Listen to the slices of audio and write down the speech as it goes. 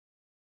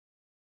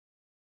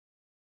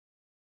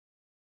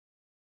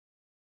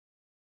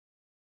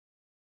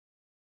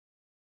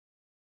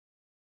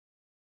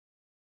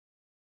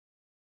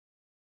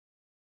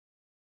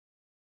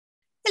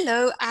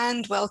Hello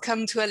and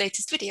welcome to our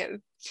latest video.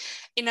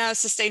 In our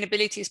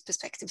Sustainability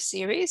Perspective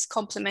series,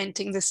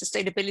 complementing the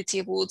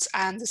Sustainability Awards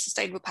and the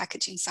Sustainable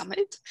Packaging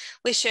Summit,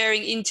 we're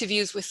sharing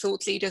interviews with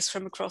thought leaders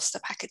from across the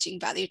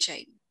packaging value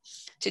chain.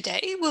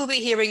 Today, we'll be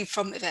hearing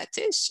from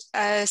Evertice,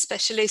 a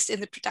specialist in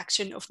the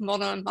production of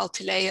mono and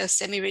multi-layer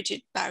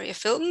semi-rigid barrier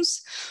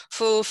films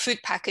for food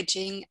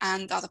packaging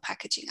and other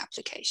packaging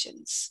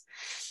applications.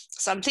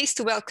 So I'm pleased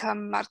to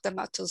welcome Marta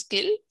Matos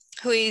Gil,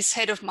 who is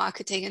Head of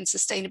Marketing and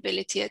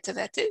Sustainability at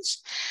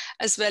Evertis,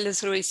 as well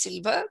as Rui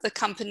Silva, the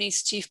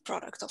company's Chief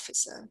Product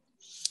Officer.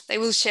 They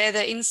will share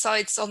their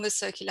insights on the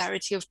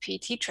circularity of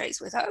PET trays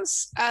with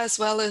us, as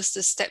well as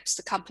the steps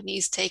the company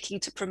is taking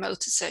to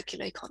promote a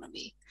circular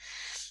economy.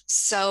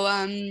 So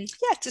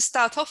to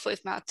start off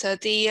with, Marta,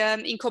 the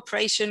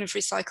incorporation of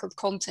recycled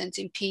content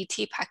in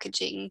PET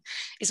packaging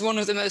is one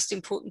of the most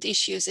important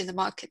issues in the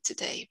market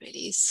today,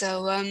 really.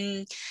 So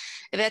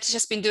Evertis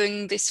has been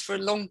doing this for a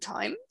long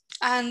time.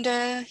 And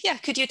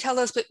could you tell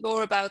us a bit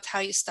more about how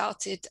you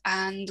started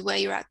and where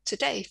you're at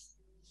today?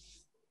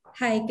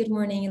 Hi, good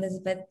morning,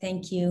 Elizabeth.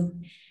 Thank you.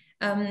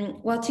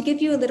 Well, to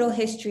give you a little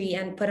history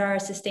and put our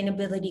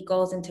sustainability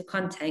goals into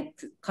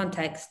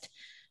context,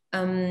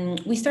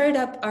 we started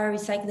up our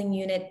recycling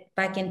unit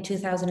back in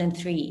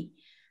 2003.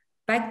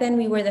 Back then,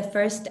 we were the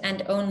first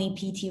and only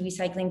PET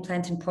recycling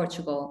plant in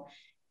Portugal.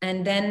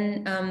 And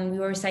then we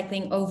were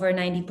recycling over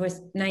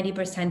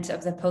 90%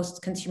 of the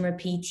post-consumer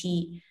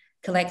PET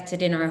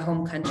collected in our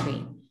home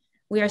country.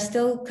 We are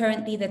still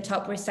currently the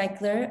top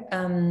recycler,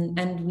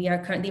 and we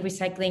are currently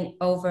recycling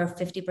over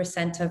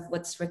 50% of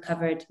what's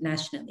recovered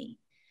nationally.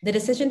 The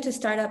decision to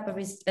start up a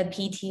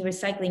PET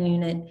recycling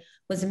unit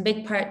was in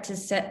big part to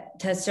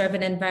serve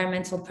an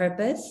environmental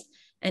purpose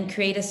and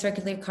create a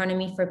circular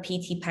economy for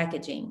PET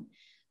packaging.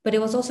 But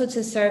it was also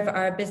to serve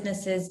our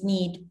business's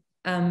need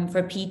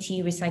for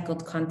PET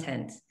recycled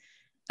content.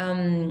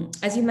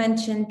 As you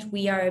mentioned,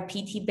 we are a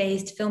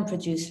PET-based film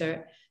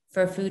producer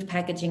for food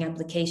packaging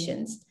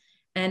applications.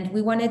 And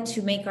we wanted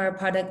to make our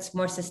products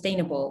more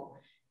sustainable.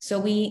 So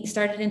we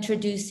started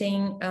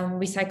introducing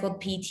recycled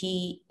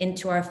PET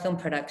into our film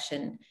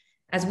production,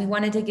 as we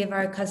wanted to give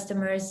our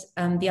customers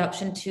the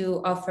option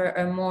to offer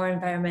a more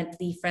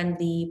environmentally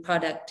friendly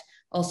product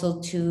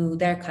also to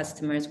their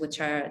customers, which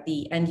are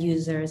the end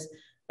users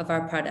of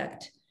our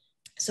product.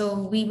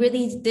 So we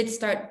really did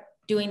start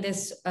doing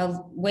this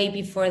way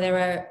before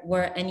there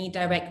were any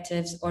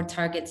directives or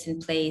targets in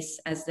place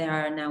as there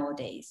are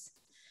nowadays.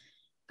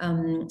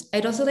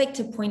 I'd also like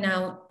to point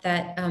out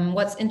that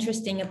what's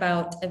interesting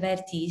about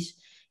Evertice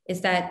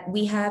is that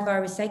we have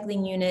our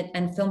recycling unit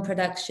and film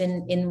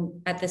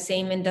production at the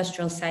same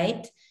industrial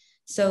site.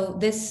 So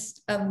this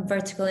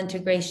vertical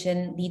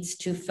integration leads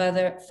to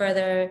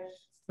further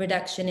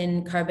reduction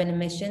in carbon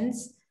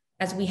emissions,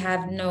 as we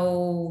have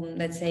no,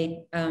 let's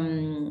say,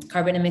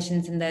 carbon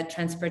emissions in the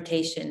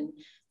transportation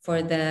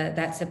for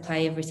that supply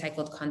of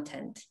recycled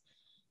content.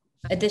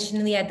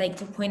 Additionally, I'd like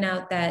to point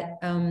out that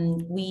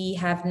we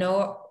have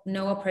no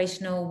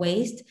operational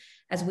waste,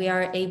 as we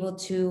are able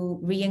to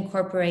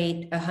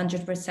reincorporate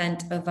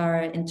 100% of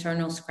our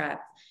internal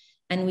scrap.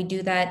 And we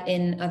do that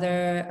in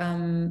other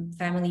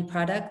family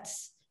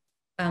products,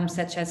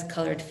 such as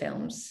colored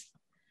films.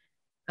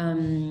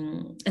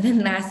 And then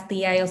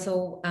lastly, I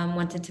also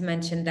wanted to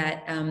mention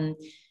that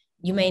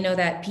you may know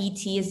that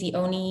PET is the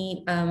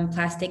only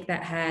plastic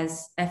that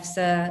has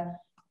EFSA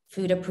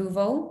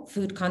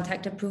food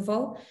contact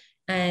approval.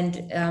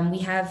 And we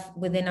have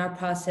within our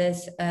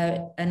process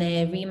an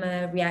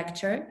ARIMA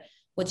reactor,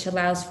 which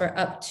allows for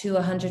up to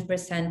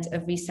 100%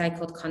 of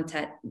recycled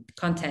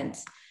content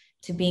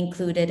to be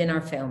included in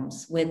our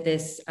films with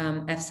this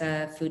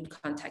EFSA food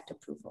contact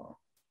approval.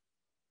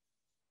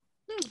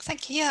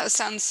 Thank you. Yeah, it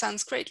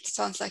sounds great. It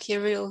sounds like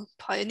you're a real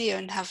pioneer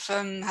and have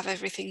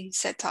everything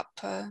set up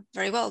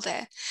very well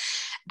there.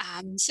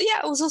 I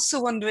was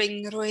also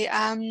wondering, Rui,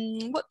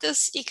 what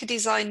does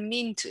Ecodesign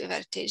mean to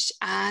Evertice,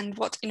 and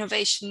what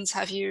innovations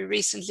have you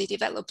recently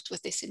developed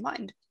with this in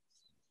mind?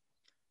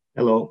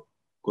 Hello,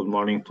 good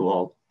morning to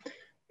all.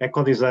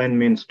 Ecodesign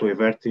means to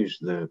Evertice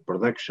the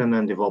production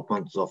and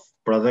development of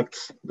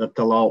products that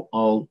allow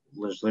all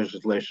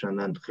legislation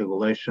and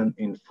regulation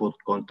in food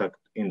contact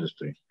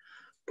industry,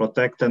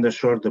 protect and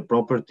assure the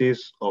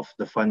properties of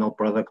the final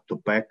product to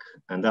pack,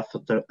 and after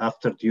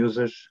the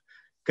usage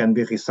can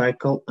be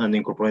recycled and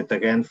incorporated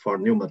again for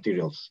new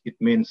materials. It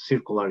means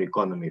circular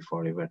economy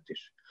for Evertis.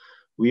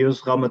 We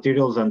use raw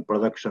materials and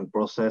production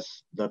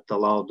process that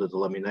allow the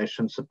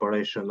delamination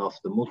separation of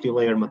the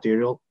multi-layer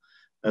material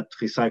at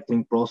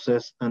recycling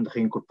process and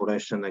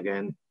reincorporation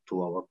again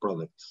to our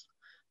products.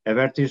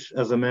 Evertis,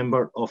 as a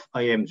member of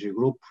IMG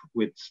Group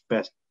with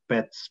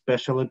PET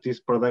specialties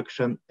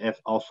production, have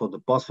also the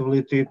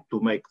possibility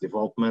to make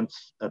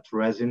developments at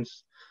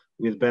resins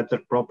with better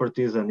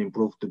properties and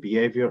improve the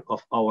behavior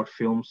of our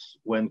films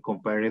when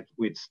compared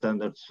with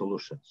standard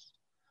solutions.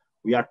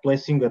 We are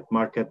placing at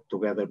market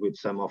together with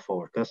some of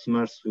our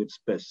customers with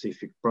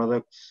specific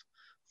products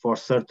for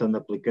certain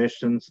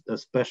applications, a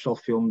special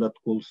film that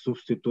could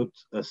substitute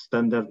a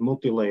standard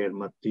multi-layer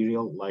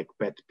material like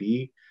PET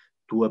PE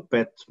to a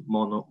PET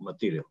mono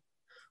material.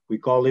 We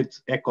call it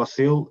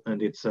EcoSeal,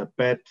 and it's a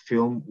PET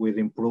film with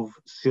improved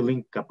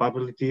sealing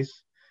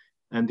capabilities,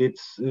 and it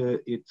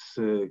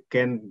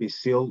can be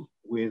sealed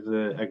with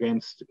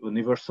against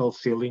universal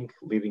sealing,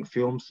 leading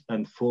films,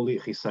 and fully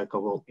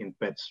recyclable in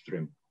PET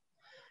stream.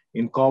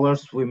 In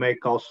colors, we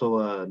make also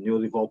a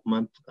new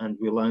development, and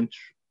we launch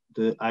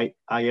the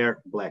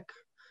IR Black,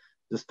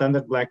 the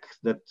standard black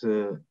that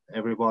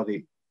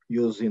everybody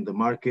uses in the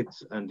market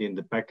and in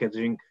the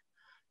packaging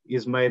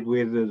is made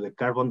with the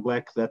carbon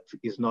black that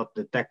is not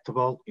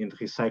detectable in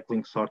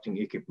recycling sorting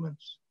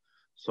equipments.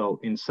 So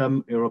in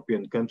some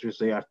European countries,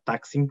 they are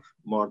taxing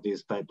more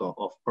this type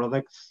of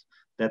products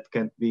that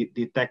can be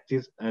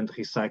detected and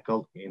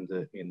recycled in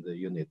the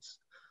units.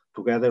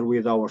 Together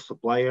with our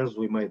suppliers,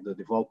 we made the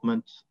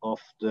development of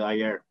the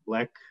IR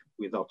Black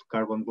without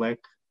carbon black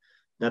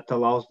that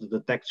allows the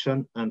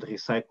detection and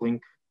recycling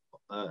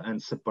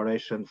and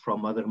separation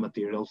from other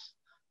materials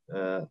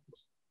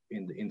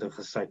in the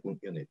recycling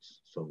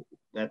units. So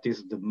that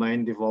is the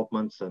main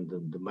developments and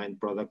the main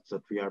products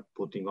that we are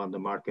putting on the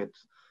market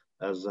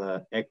as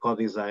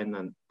eco-design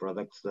and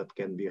products that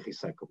can be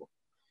recyclable.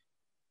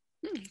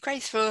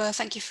 Great,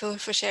 thank you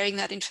for sharing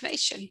that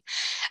information.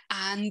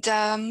 And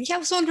yeah, I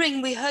was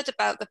wondering, we heard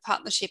about the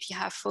partnership you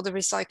have for the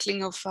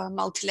recycling of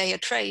multi-layer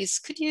trays.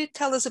 Could you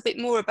tell us a bit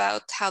more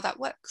about how that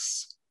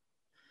works?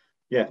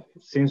 Yeah,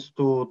 since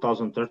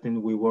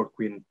 2013, we work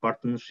in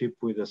partnership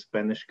with a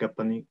Spanish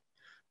company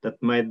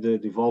that made the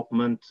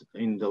development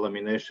in the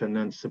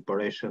lamination and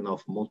separation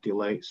of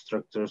multi-layer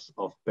structures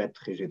of PET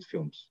rigid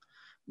films.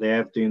 They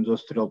have the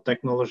industrial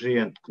technology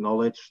and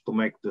knowledge to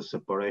make the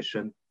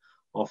separation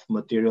of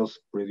materials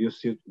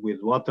produced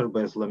with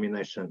water-based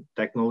lamination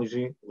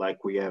technology,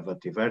 like we have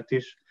at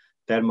Evertis,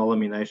 thermal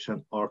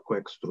lamination or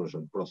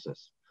co-extrusion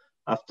process.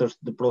 After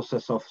the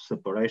process of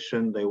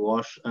separation, they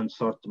wash and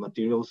sort the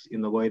materials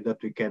in a way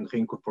that we can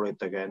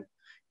reincorporate again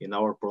in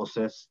our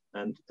process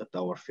and at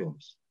our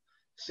films.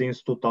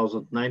 Since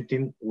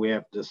 2019, we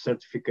have the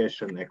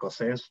certification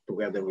EcoSense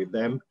together with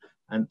them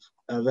and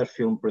other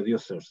film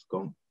producers,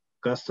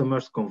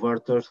 customers,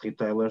 converters,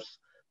 retailers,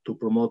 to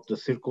promote the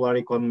circular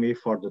economy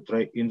for the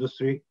tray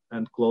industry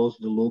and close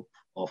the loop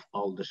of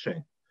all the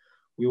chain.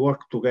 We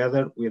work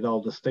together with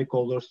all the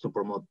stakeholders to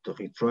promote the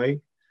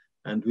retray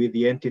and with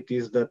the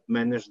entities that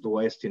manage the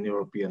waste in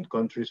European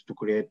countries to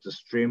create the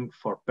stream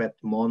for PET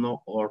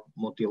mono or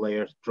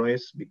multi-layer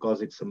trays,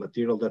 because it's a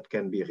material that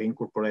can be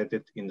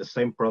reincorporated in the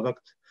same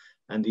product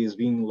and is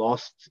being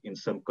lost in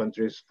some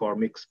countries for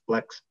mixed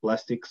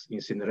plastics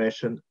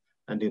incineration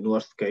and in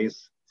worst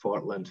case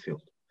for landfill.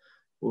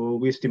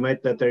 We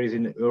estimate that there is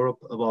in Europe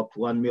about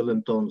 1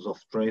 million tons of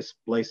trays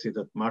placed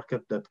at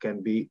market that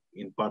can be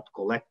in part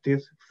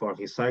collected for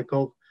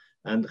recycle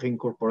and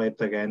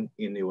reincorporate again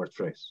in newer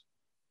trays.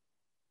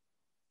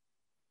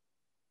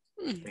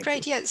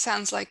 Great, yeah, it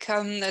sounds like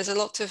there's a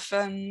lot of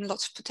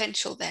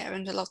potential there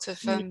and a lot of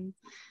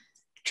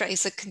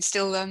trays that can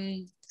still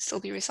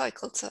be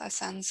recycled. So that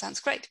sounds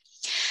great.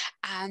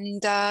 And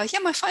yeah,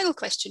 my final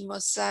question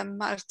was,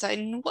 Marta,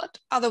 in what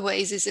other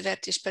ways is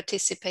Evertis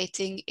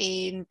participating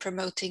in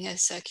promoting a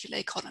circular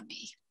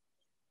economy?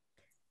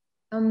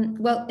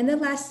 Well, in the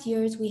last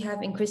years, we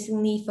have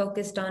increasingly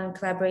focused on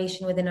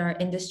collaboration within our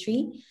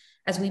industry,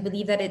 as we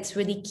believe that it's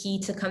really key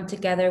to come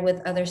together with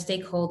other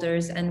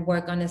stakeholders and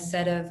work on a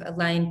set of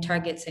aligned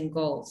targets and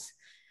goals.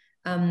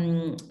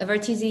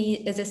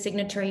 Evertice is a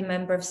signatory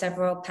member of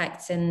several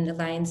pacts and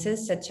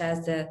alliances, such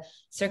as the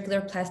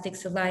Circular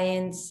Plastics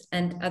Alliance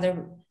and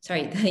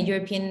the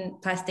European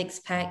Plastics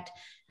Pact,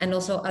 and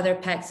also other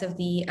pacts of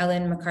the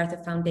Ellen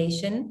MacArthur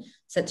Foundation,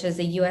 such as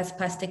the US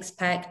Plastics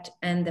Pact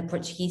and the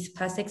Portuguese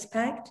Plastics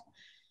Pact.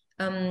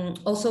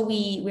 Also,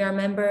 we are a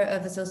member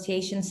of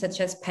associations such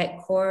as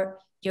PETCOR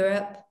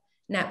Europe,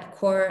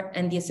 NAPCOR,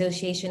 and the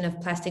Association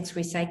of Plastics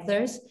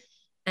Recyclers.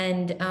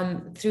 And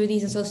through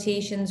these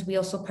associations, we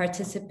also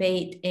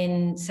participate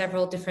in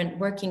several different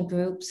working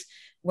groups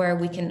where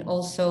we can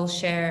also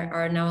share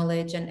our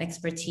knowledge and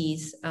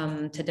expertise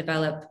to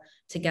develop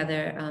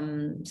together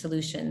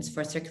solutions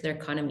for circular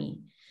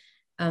economy.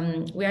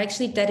 We're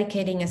actually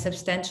dedicating a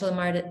substantial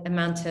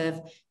amount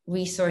of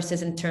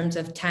resources in terms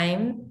of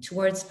time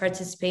towards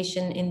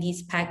participation in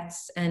these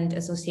pacts and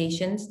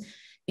associations,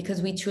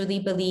 because we truly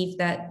believe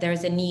that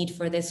there's a need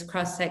for this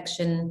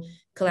cross-section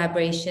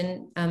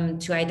collaboration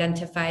to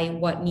identify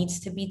what needs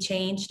to be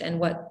changed and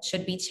what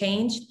should be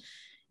changed.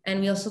 And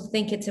we also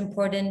think it's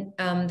important,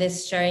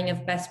 this sharing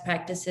of best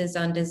practices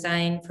on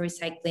design for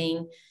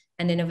recycling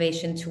and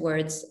innovation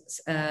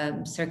towards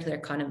circular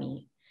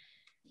economy.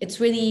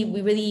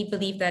 We really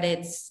believe that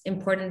it's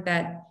important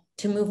that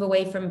to move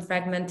away from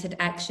fragmented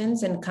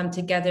actions and come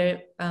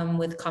together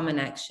with common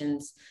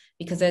actions,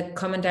 because a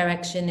common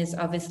direction is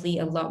obviously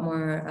a lot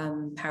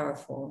more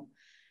powerful.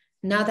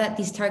 Now that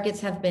these targets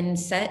have been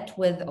set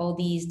with all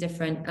these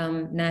different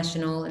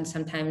national and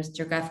sometimes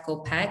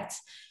geographical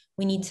pacts,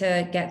 we need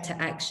to get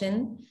to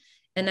action.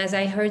 And as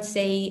I heard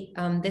say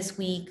this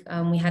week,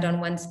 we had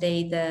on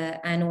Wednesday the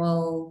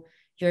annual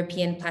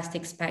European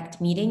Plastics Pact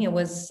meeting. It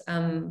was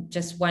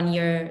just 1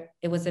 year.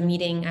 It was a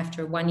meeting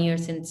after 1 year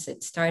since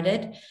it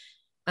started.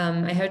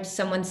 I heard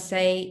someone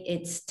say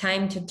it's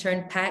time to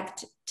turn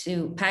pacts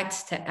to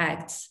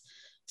acts.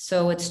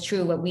 So it's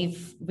true. What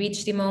we've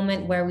reached the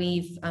moment where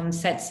we've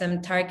set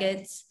some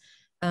targets,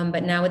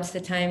 but now it's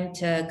the time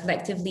to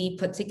collectively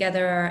put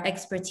together our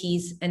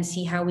expertise and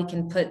see how we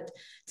can put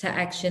to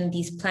action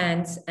these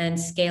plans and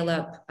scale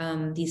up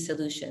these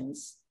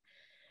solutions.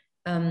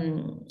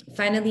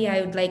 Finally,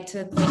 I would like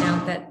to point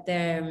out that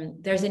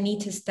there's a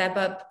need to step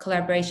up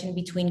collaboration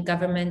between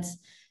governments,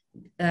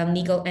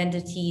 legal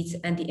entities,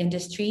 and the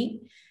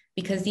industry,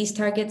 because these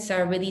targets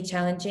are really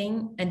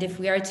challenging. And if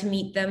we are to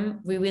meet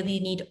them, we really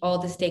need all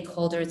the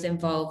stakeholders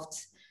involved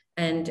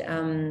and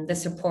the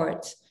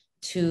support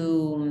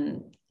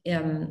to,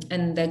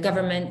 and the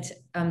government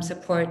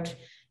support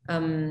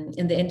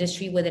in the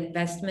industry with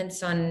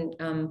investments on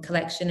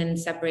collection and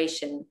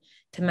separation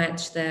to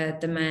match the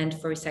demand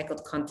for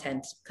recycled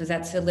content, because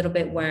that's a little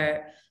bit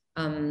where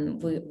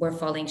we're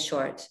falling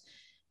short.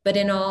 But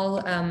in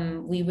all,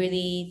 we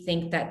really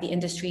think that the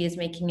industry is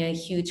making a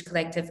huge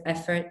collective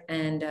effort,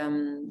 and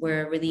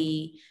we're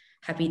really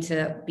happy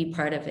to be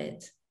part of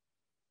it.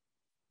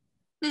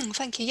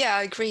 Thank you. Yeah,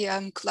 I agree.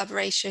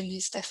 Collaboration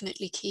is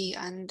definitely key,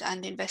 and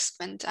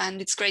investment.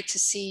 And it's great to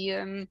see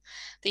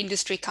the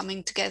industry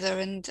coming together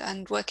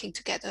and working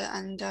together.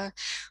 And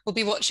we'll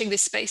be watching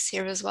this space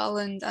here as well,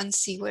 and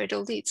see where it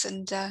all leads.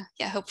 And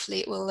yeah,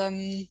 hopefully it will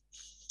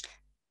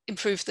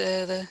improve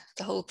the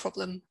whole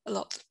problem a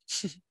lot.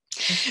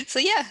 So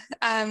yeah,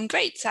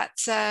 great.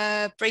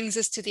 That brings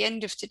us to the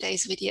end of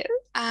today's video.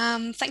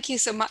 Thank you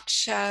so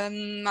much,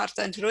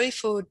 Marta and Rui,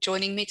 for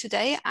joining me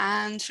today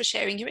and for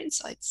sharing your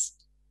insights.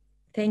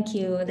 Thank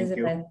you,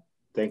 Elizabeth.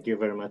 Thank you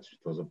very much. It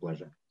was a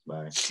pleasure.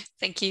 Bye.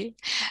 Thank you.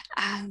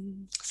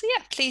 So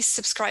yeah, please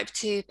subscribe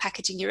to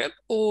Packaging Europe,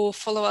 or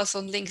follow us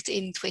on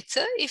LinkedIn,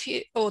 Twitter if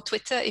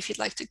you'd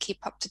like to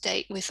keep up to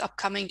date with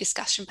upcoming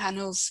discussion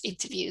panels,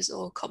 interviews,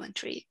 or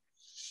commentary.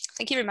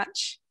 Thank you very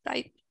much.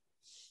 Bye.